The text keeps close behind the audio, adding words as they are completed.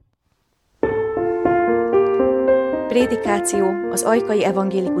Prédikáció az ajkai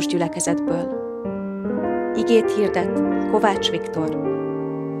evangélikus gyülekezetből. Igét hirdet Kovács Viktor.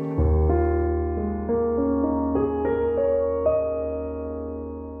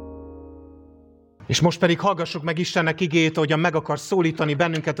 És most pedig hallgassuk meg Istennek igéjét, ahogyan meg akar szólítani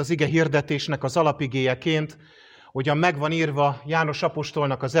bennünket az ige hirdetésnek az alapigéjeként, ahogyan meg van írva János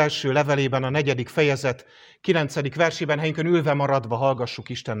apostolnak az első levelében, a 4. fejezet 9. versében, helyünkön ülve maradva hallgassuk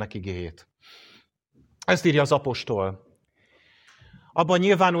Istennek igéjét. Ezt írja az apostol. Abban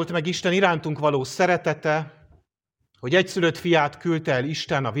nyilvánult meg Isten irántunk való szeretete, hogy egyszülött Fiát küldte el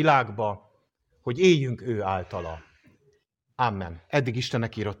Isten a világba, hogy éljünk őáltala. Amen. Eddig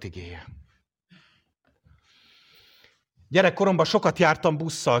Istennek írott igéje. Gyerekkoromban sokat jártam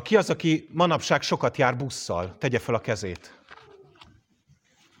busszal. Ki az, aki manapság sokat jár busszal? Tegye fel a kezét.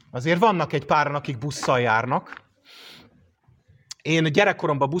 Azért vannak egy páran, akik busszal járnak. Én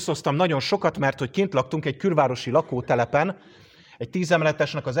gyerekkoromban buszoztam nagyon sokat, mert hogy kint laktunk egy külvárosi lakótelepen, egy 10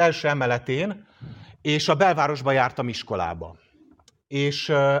 emeletesnek az első emeletén, és a belvárosba jártam iskolába. És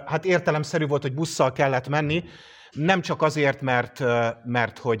hát értelemszerű volt, hogy busszal kellett menni, nem csak azért,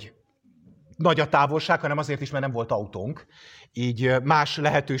 mert hogy nagy a távolság, hanem azért is, mert nem volt autónk. Így más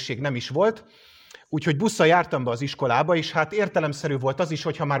lehetőség nem is volt. Úgyhogy busszal jártam be az iskolába, és hát értelemszerű volt az is,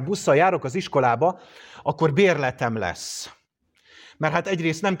 hogy ha már busszal járok az iskolába, akkor bérletem lesz. Mert hát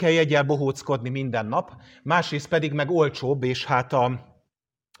egyrészt nem kell jeggyel bohóckodni minden nap, másrészt pedig meg olcsóbb, és hát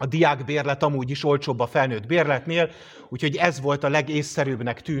a diák bérlet amúgy is olcsóbb a felnőtt bérletnél, úgyhogy ez volt a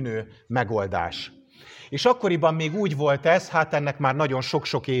legészszerűbbnek tűnő megoldás. És akkoriban még úgy volt ez, hát ennek már nagyon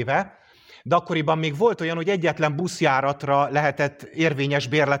sok-sok éve, de akkoriban még volt olyan, hogy egyetlen buszjáratra lehetett érvényes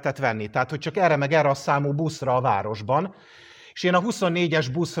bérletet venni. Tehát, hogy csak erre meg erre a számú buszra a városban. És én a 24-es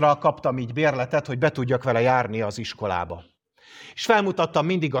buszra kaptam így bérletet, hogy be tudjak vele járni az iskolába. És felmutattam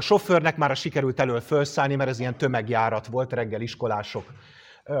mindig a sofőrnek, már sikerült elől felszállni, mert ez ilyen tömegjárat volt, reggel iskolások.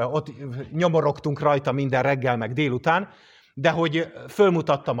 Ott nyomorogtunk rajta minden reggel, meg délután, de hogy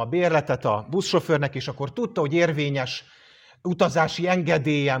fölmutattam a bérletet a buszsofőrnek, és akkor tudta, hogy érvényes utazási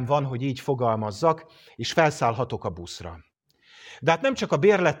engedélyem van, hogy így fogalmazzak, és felszállhatok a buszra. De hát nem csak a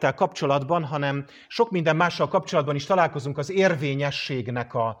bérlettel kapcsolatban, hanem sok minden mással kapcsolatban is találkozunk az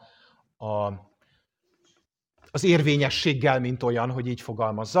érvényességnek az érvényességgel, mint olyan, hogy így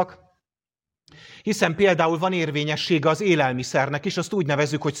fogalmazzak. Hiszen például van érvényessége az élelmiszernek is, azt úgy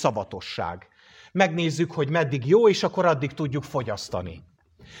nevezzük, hogy szavatosság. Megnézzük, hogy meddig jó, és akkor addig tudjuk fogyasztani.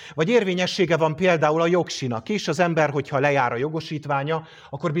 Vagy érvényessége van például a jogsinak is, az ember, hogyha lejár a jogosítványa,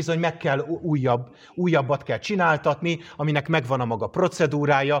 akkor bizony meg kell újabbat kell csináltatni, aminek megvan a maga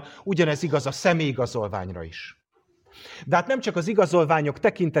procedúrája, ugyanez igaz a személyigazolványra is. De hát nem csak az igazolványok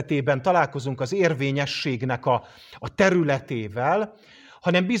tekintetében találkozunk az érvényességnek a területével,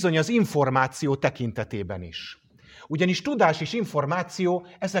 hanem bizony az információ tekintetében is. Ugyanis tudás és információ,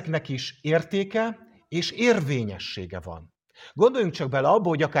 ezeknek is értéke és érvényessége van. Gondoljunk csak bele abba,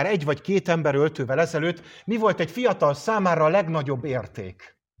 hogy akár 1 vagy 2 ember öltővel ezelőtt mi volt egy fiatal számára a legnagyobb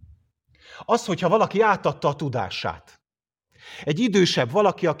érték. Az, hogyha valaki átadta a tudását. Egy idősebb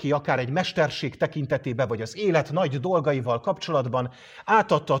valaki, aki akár egy mesterség tekintetében, vagy az élet nagy dolgaival kapcsolatban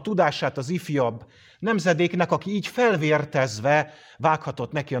átadta a tudását az ifjabb nemzedéknek, aki így felvértezve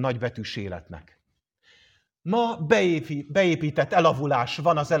vághatott neki a nagybetűs életnek. Ma beépített elavulás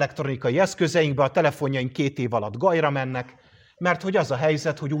van az elektronikai eszközeinkbe, a telefonjaink 2 év alatt gajra mennek, mert hogy az a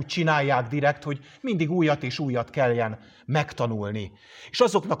helyzet, hogy úgy csinálják direkt, hogy mindig újat és újat kelljen megtanulni. És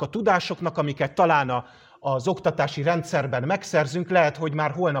azoknak a tudásoknak, amiket talán az oktatási rendszerben megszerzünk, lehet, hogy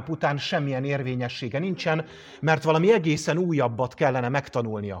már holnap után semmilyen érvényessége nincsen, mert valami egészen újabbat kellene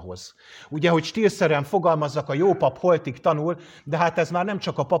megtanulni ahhoz. Ugye, hogy stílszerűen fogalmazzak, a jó pap holtig tanul, de hát ez már nem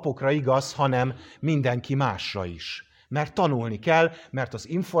csak a papokra igaz, hanem mindenki másra is. Mert tanulni kell, mert az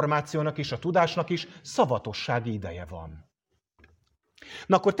információnak és a tudásnak is szavatossági ideje van.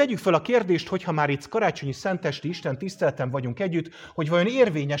 Na akkor tegyük fel a kérdést, hogyha már itt karácsonyi szentesti Isten tiszteleten vagyunk együtt, hogy vajon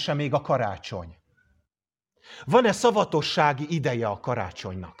érvényes-e még a karácsony? Van-e szavatossági ideje a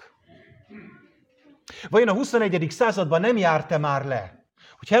karácsonynak? Vajon a 21. században nem járt-e már le?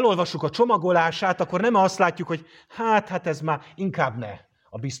 Hogyha elolvassuk a csomagolását, akkor nem azt látjuk, hogy hát ez már inkább ne,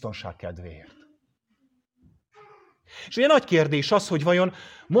 a biztonság kedvéért. És ugye nagy kérdés az, hogy vajon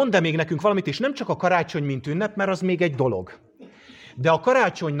mond-e még nekünk valamit, és nem csak a karácsony, mint ünnep, mert az még egy dolog. De a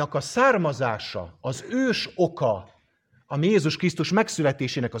karácsonynak a származása, az ős oka, ami Jézus Krisztus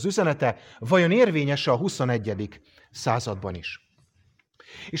megszületésének az üzenete, vajon érvényes-e a 21. században is?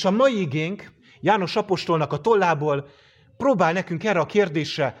 És a mai igénk János apostolnak a tollából próbál nekünk erre a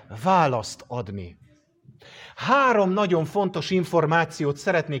kérdésre választ adni. 3 nagyon fontos információt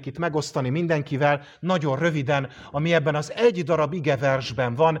szeretnék itt megosztani mindenkivel, nagyon röviden, ami ebben az 1 darab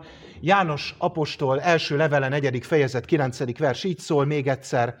igeversben van. János apostol első levele 4. fejezet 9. vers így szól még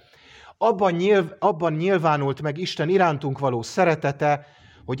egyszer. Abban nyilvánult meg Isten irántunk való szeretete,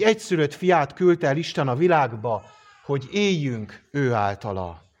 hogy egyszülött Fiát küldte el Isten a világba, hogy éljünk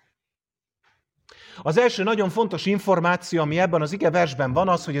őáltala. Az első nagyon fontos információ, ami ebben az igeversben van,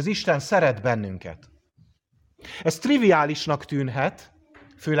 az, hogy az Isten szeret bennünket. Ez triviálisnak tűnhet,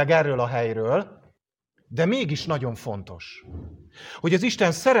 főleg erről a helyről, de mégis nagyon fontos, hogy az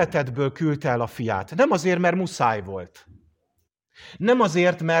Isten szeretetből küldte el a Fiát. Nem azért, mert muszáj volt. Nem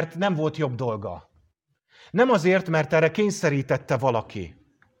azért, mert nem volt jobb dolga. Nem azért, mert erre kényszerítette valaki,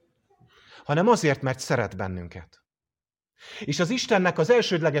 hanem azért, mert szeret bennünket. És az Istennek az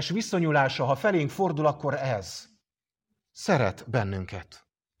elsődleges viszonyulása, ha felénk fordul, akkor ez. Szeret bennünket.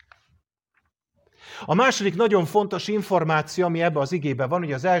 A második nagyon fontos információ, ami ebbe az igébe van,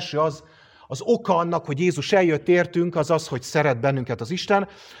 hogy az első az oka annak, hogy Jézus eljött értünk, az az, hogy szeret bennünket az Isten.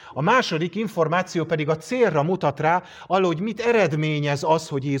 A második információ pedig a célra mutat rá, hogy mit eredményez az,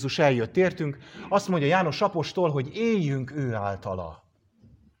 hogy Jézus eljött értünk. Azt mondja János apostol, hogy éljünk őáltala.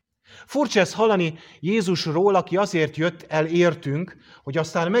 Furcsa ezt hallani Jézusról, aki azért jött el értünk, hogy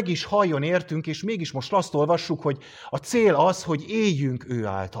aztán meg is halljon értünk, és mégis most azt olvassuk, hogy a cél az, hogy éljünk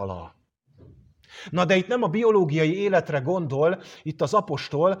őáltala. Na de itt nem a biológiai életre gondol itt az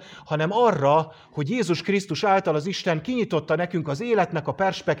apostol, hanem arra, hogy Jézus Krisztus által az Isten kinyitotta nekünk az életnek a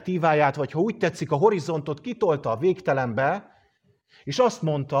perspektíváját, vagy ha úgy tetszik, a horizontot kitolta a végtelenbe, és azt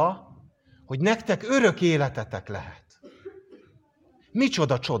mondta, hogy nektek örök életetek lehet.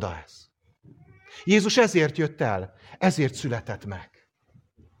 Micsoda csoda ez! Jézus ezért jött el, ezért született meg.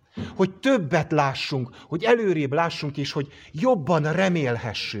 Hogy többet lássunk, hogy előrébb lássunk, és hogy jobban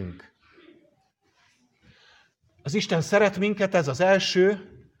remélhessünk. Az Isten szeret minket, ez az első.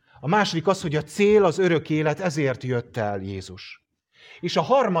 A második az, hogy a cél, az örök élet, ezért jött el Jézus. És a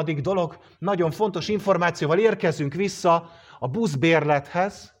harmadik dolog, nagyon fontos információval érkezünk vissza a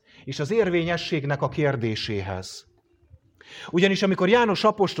buszbérlethez és az érvényességnek a kérdéséhez. Ugyanis amikor János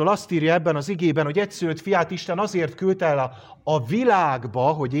apostol azt írja ebben az igében, hogy egyszülött Fiát Isten azért küldte el a világba,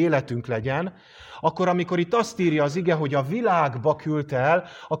 hogy életünk legyen, akkor amikor itt azt írja az ige, hogy a világba küldte el,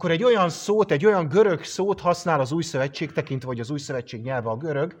 akkor egy olyan szót, egy olyan görög szót használ az új szövetség, tekintve, hogy az új szövetség nyelve a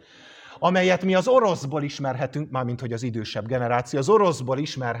görög, amelyet mi az oroszból ismerhetünk, mármint hogy az idősebb generáció az oroszból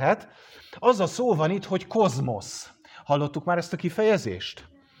ismerhet. Az a szó van itt, hogy kozmosz. Hallottuk már ezt a kifejezést?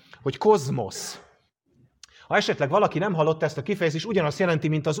 Hogy kozmosz. Ha esetleg valaki nem hallotta ezt a kifejezést, ugyanazt jelenti,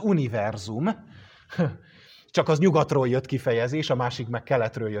 mint az univerzum. Csak az nyugatról jött kifejezés, a másik meg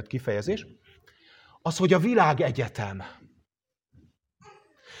keletről jött kifejezés. Az, hogy a világegyetem.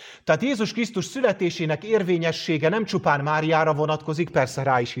 Tehát Jézus Krisztus születésének érvényessége nem csupán Máriára vonatkozik, persze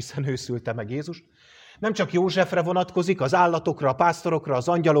rá is, hiszen ő szülte meg Jézus. Nem csak Józsefre vonatkozik, az állatokra, a pásztorokra, az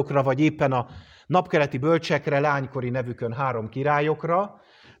angyalokra, vagy éppen a napkeleti bölcsekre, leánykori nevükön 3 királyokra.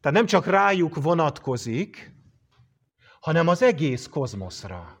 Tehát nem csak rájuk vonatkozik, hanem az egész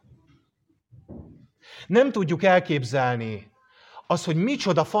kozmoszra. Nem tudjuk elképzelni az, hogy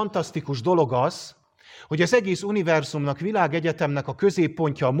micsoda fantasztikus dolog az, hogy az egész univerzumnak, világegyetemnek a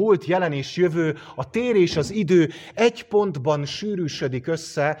középpontja, a múlt, jelen és jövő, a tér és az idő egy pontban sűrűsödik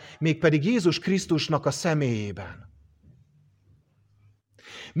össze, mégpedig Jézus Krisztusnak a személyében.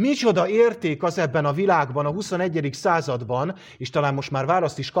 Micsoda érték az ebben a világban, a 21. században, és talán most már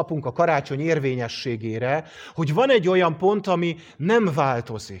választ is kapunk a karácsony érvényességére, hogy van egy olyan pont, ami nem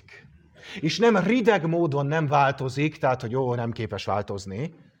változik. És nem rideg módon nem változik, tehát, hogy nem képes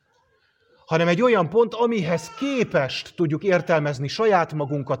változni, hanem egy olyan pont, amihez képest tudjuk értelmezni saját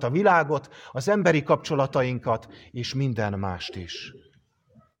magunkat, a világot, az emberi kapcsolatainkat, és minden mást is.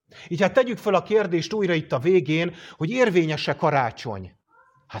 Így hát tegyük fel a kérdést újra itt a végén, hogy érvényes-e karácsony?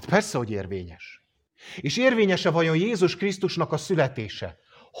 Hát persze, hogy érvényes. És érvényes-e vajon Jézus Krisztusnak a születése?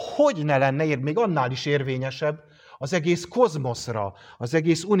 Hogy ne lenne még annál is érvényesebb, az egész kozmoszra, az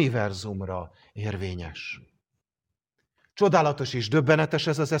egész univerzumra érvényes. Csodálatos és döbbenetes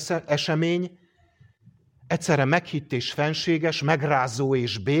ez az esemény, egyszerre meghitt és fenséges, megrázó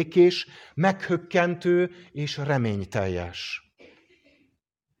és békés, meghökkentő és reményteljes.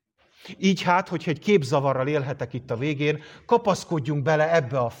 Így hát, hogyha egy képzavarral élhetek itt a végén, kapaszkodjunk bele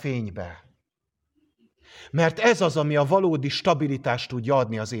ebbe a fénybe. Mert ez az, ami a valódi stabilitást tudja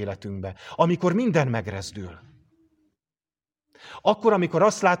adni az életünkbe, amikor minden megrezdül. Akkor, amikor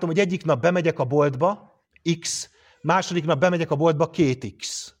azt látom, hogy egyik nap bemegyek a boltba, X, második nap bemegyek a boltba,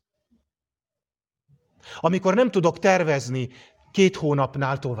 2X. Amikor nem tudok tervezni 2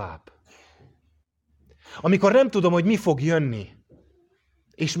 hónapnál tovább. amikor nem tudom, hogy mi fog jönni,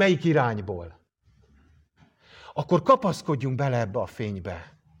 és melyik irányból, akkor kapaszkodjunk bele ebbe a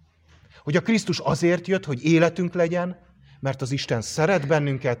fénybe. Hogy a Krisztus azért jött, hogy életünk legyen, mert az Isten szeret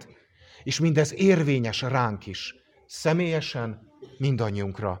bennünket, és mindez érvényes ránk is, személyesen,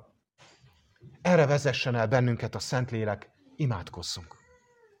 mindannyiunkra. Erre vezessen el bennünket a Szentlélek, imádkozzunk.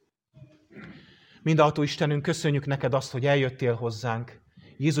 Mindenható Istenünk, köszönjük neked azt, hogy eljöttél hozzánk,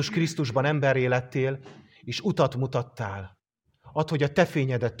 Jézus Krisztusban emberré lettél, és utat mutattál. Add, hogy a te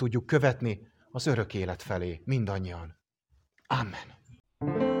fényedet tudjuk követni az örök élet felé, mindannyian.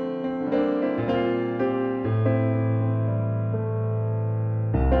 Amen.